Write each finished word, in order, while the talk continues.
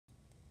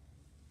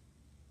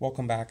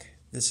Welcome back.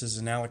 This is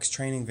an Aleks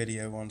training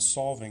video on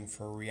solving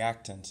for a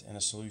reactant in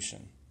a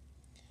solution.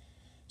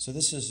 So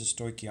this is a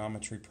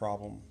stoichiometry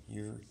problem.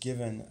 You're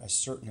given a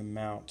certain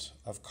amount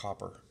of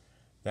copper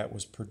that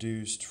was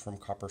produced from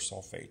copper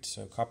sulfate.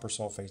 So copper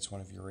sulfate is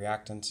one of your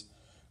reactants,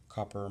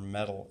 copper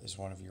metal is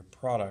one of your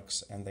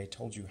products, and they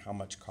told you how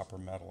much copper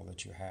metal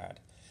that you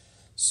had.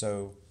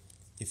 So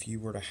if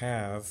you were to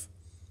have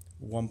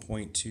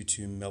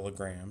 1.22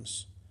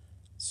 milligrams,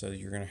 so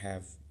you're going to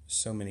have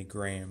so many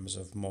grams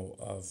of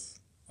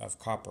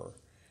copper.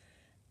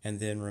 And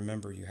then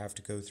remember, you have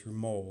to go through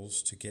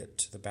moles to get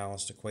to the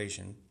balanced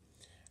equation.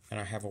 And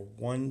I have a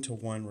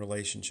 1-to-1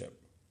 relationship.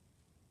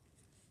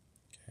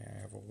 Okay, I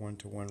have a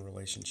 1-to-1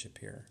 relationship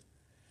here.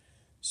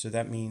 So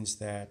that means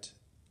that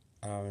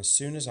as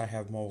soon as I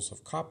have moles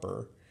of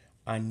copper,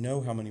 I know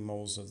how many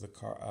moles of the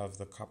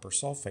copper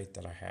sulfate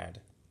that I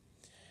had.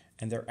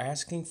 And they're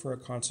asking for a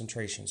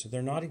concentration. So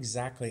they're not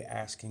exactly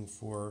asking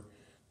for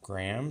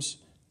grams.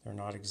 They're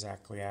not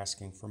exactly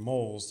asking for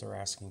moles, they're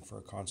asking for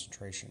a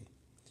concentration.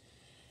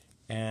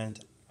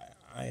 And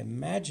I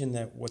imagine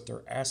that what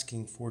they're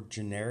asking for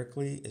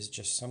generically is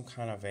just some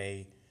kind of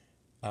a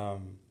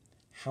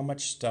how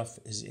much stuff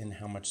is in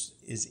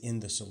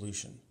the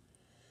solution.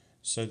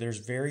 So there's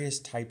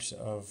various types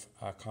of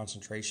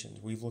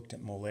concentrations. We've looked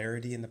at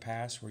molarity in the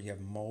past, where you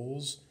have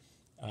moles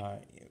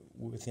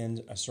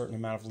within a certain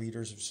amount of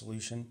liters of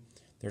solution.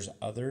 There's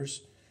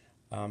others.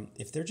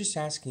 If they're just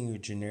asking you a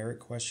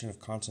generic question of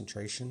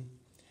concentration,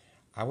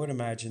 I would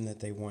imagine that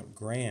they want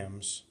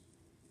grams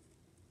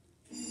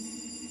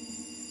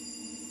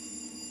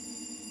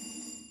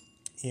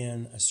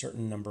in a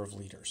certain number of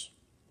liters.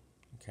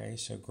 Okay,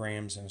 so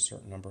grams in a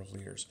certain number of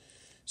liters.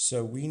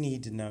 So we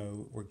need to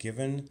know, we're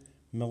given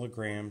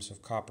milligrams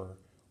of copper,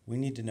 we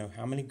need to know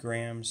how many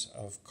grams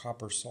of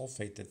copper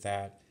sulfate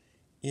that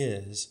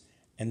is,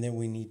 and then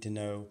we need to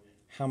know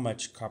how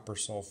much copper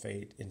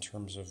sulfate in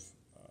terms of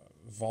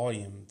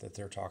volume that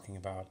they're talking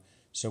about,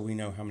 so we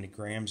know how many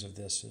grams of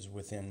this is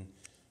within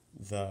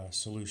the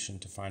solution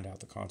to find out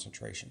the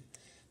concentration.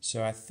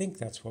 So I think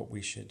that's what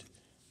we should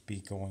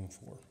be going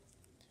for.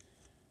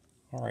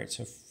 All right,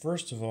 so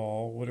first of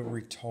all, what are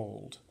we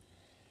told?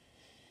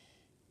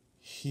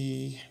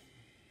 He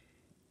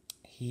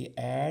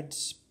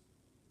adds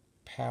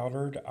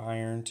powdered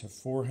iron to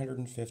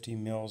 450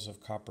 mils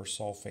of copper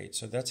sulfate.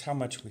 So that's how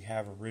much we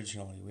have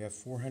originally. We have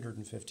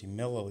 450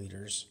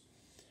 milliliters.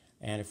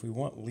 And if we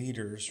want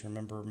liters,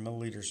 remember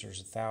milliliters there's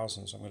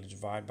 1,000, so I'm going to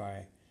divide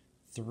by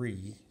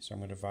 3. So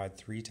I'm going to divide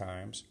 3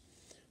 times.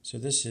 So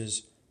this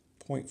is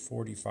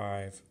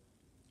 0.45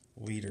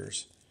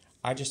 liters.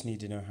 I just need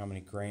to know how many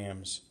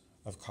grams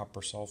of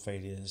copper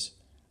sulfate is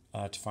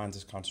to find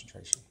this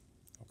concentration.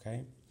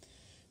 Okay?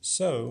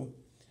 So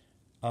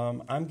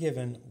I'm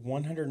given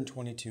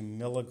 122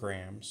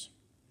 milligrams.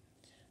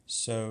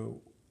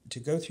 So to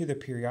go through the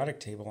periodic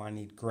table, I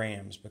need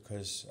grams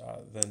because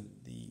the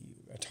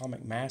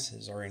atomic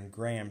masses are in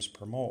grams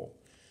per mole.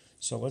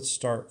 So let's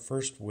start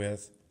first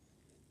with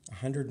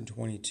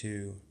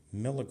 122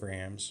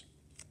 milligrams,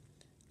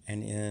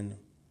 and in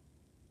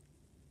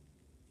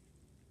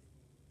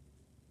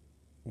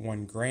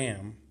 1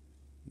 gram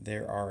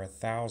there are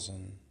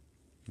 1,000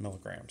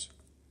 milligrams.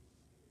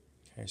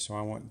 Okay, so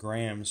I want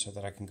grams so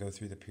that I can go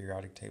through the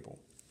periodic table.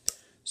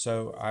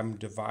 So I'm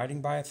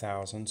dividing by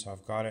 1,000, so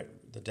I've got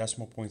it, the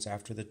decimal points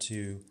after the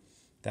 2.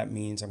 That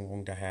means I'm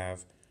going to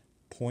have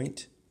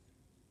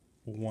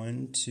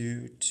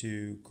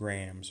 0.122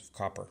 grams of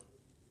copper.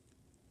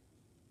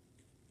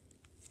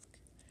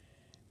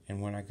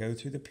 And when I go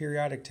through the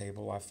periodic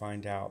table, I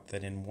find out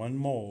that in 1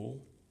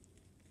 mole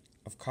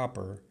of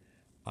copper,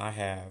 I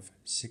have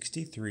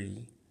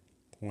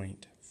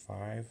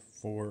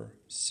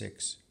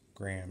 63.546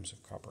 grams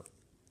of copper.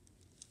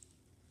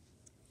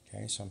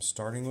 Okay, so I'm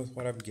starting with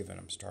what I'm given.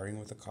 I'm starting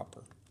with the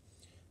copper.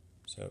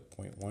 So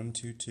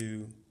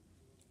 0.122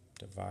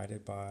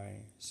 divided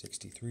by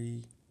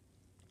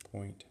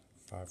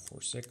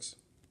 63.546.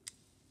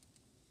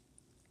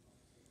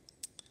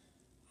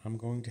 I'm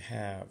going to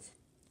have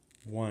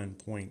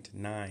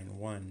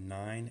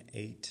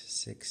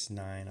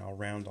 1.919869. I'll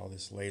round all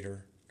this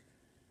later.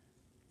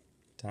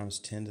 Times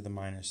 10 to the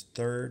minus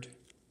third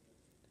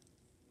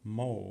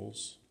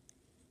moles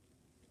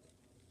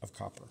of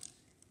copper.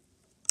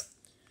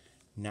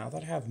 Now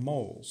that I have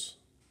moles,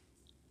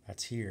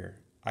 that's here,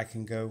 I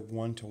can go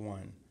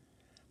 1-to-1.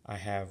 I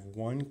have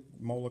 1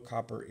 mole of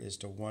copper is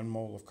to 1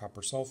 mole of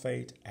copper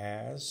sulfate,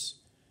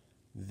 as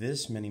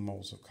this many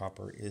moles of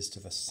copper is to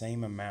the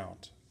same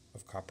amount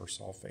of copper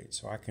sulfate.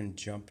 So I can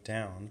jump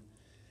down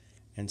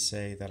and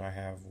say that I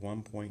have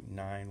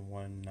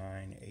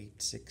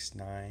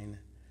 1.919869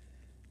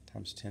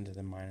 times 10 to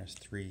the minus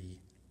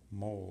 3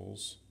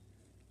 moles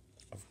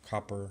of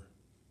copper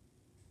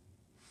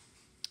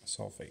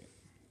sulfate.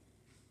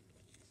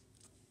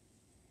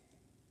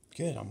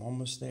 Good, I'm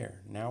almost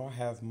there. Now I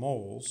have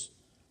moles.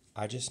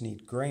 I just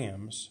need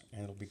grams,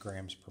 and it'll be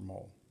grams per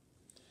mole.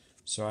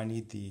 So I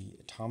need the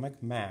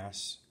atomic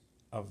mass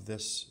of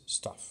this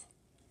stuff.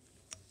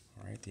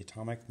 All right, the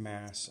atomic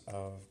mass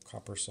of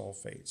copper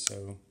sulfate.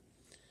 So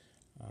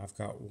I've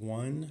got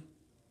 1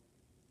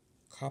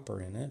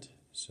 copper in it,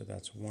 so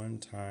that's 1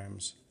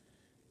 times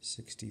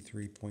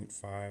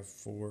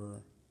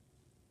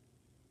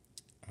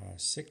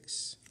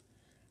 63.546.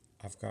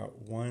 I've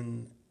got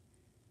 1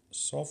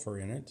 sulfur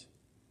in it,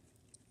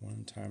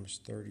 1 times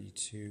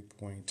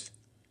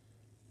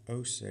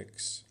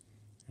 32.06,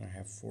 and I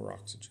have 4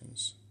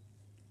 oxygens,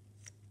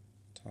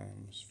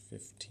 times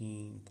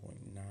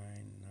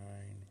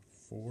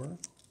 15.994,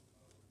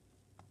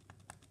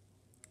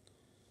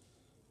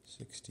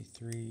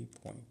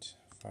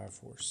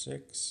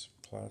 63.546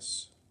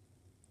 plus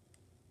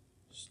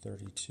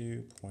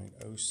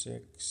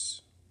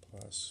 32.06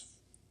 plus,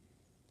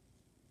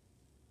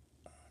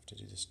 I have to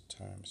do this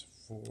times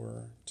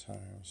 4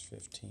 times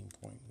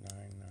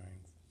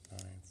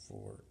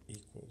 15.9994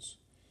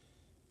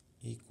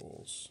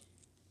 equals,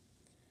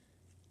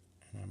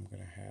 and I'm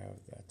going to have,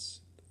 that's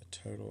a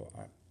total,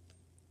 I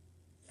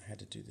had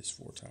to do this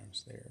 4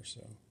 times there,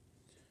 so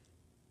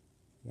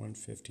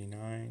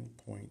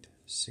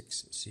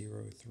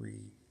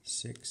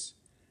 159.6036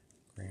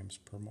 grams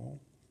per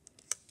mole.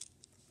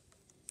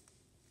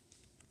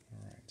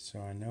 All right,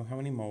 so I know how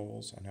many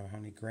moles, I know how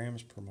many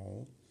grams per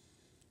mole.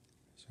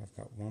 So I've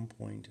got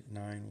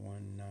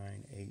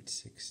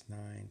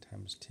 1.919869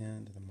 times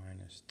 10 to the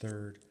minus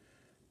third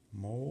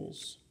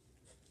moles.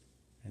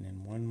 And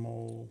in 1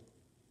 mole,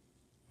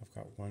 I've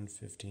got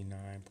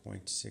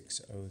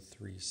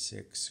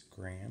 159.6036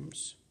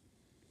 grams.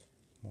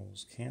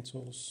 Moles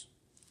cancels.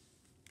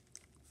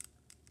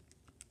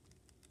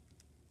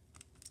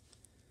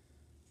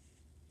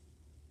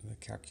 The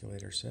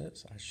calculator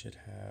says I should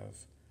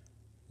have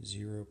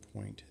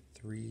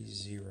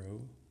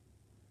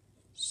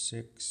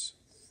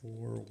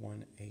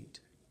 0.306418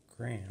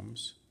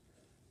 grams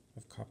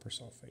of copper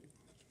sulfate.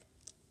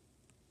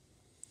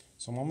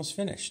 So I'm almost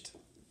finished.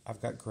 I've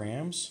got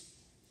grams.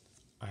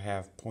 I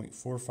have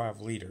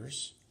 0.45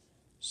 liters.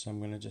 So I'm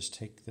going to just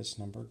take this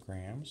number,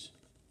 grams.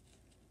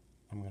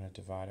 I'm going to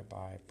divide it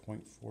by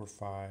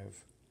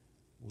 0.45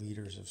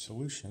 liters of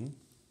solution.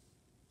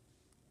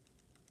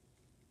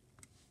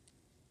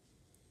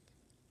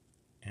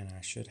 And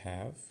I should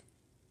have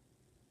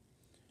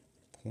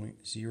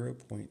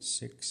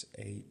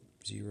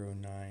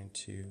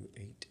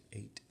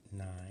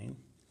 0.680928889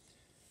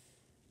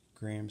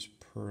 grams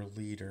per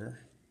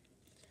liter.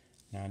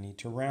 Now I need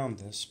to round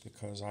this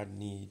because I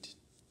need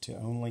to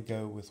only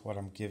go with what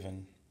I'm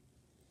given.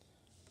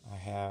 I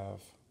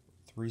have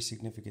 3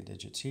 significant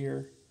digits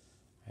here.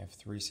 I have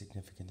 3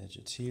 significant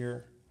digits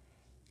here.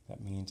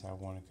 That means I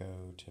want to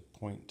go to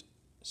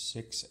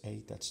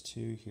 0.68, that's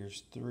 2,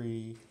 here's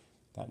 3.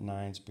 That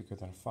 9's bigger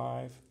than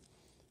 5,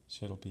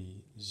 so it'll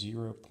be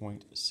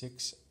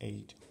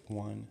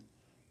 0.681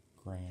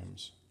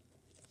 grams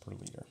per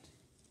liter.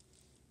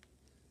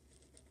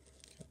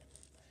 Okay.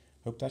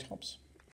 Hope that helps.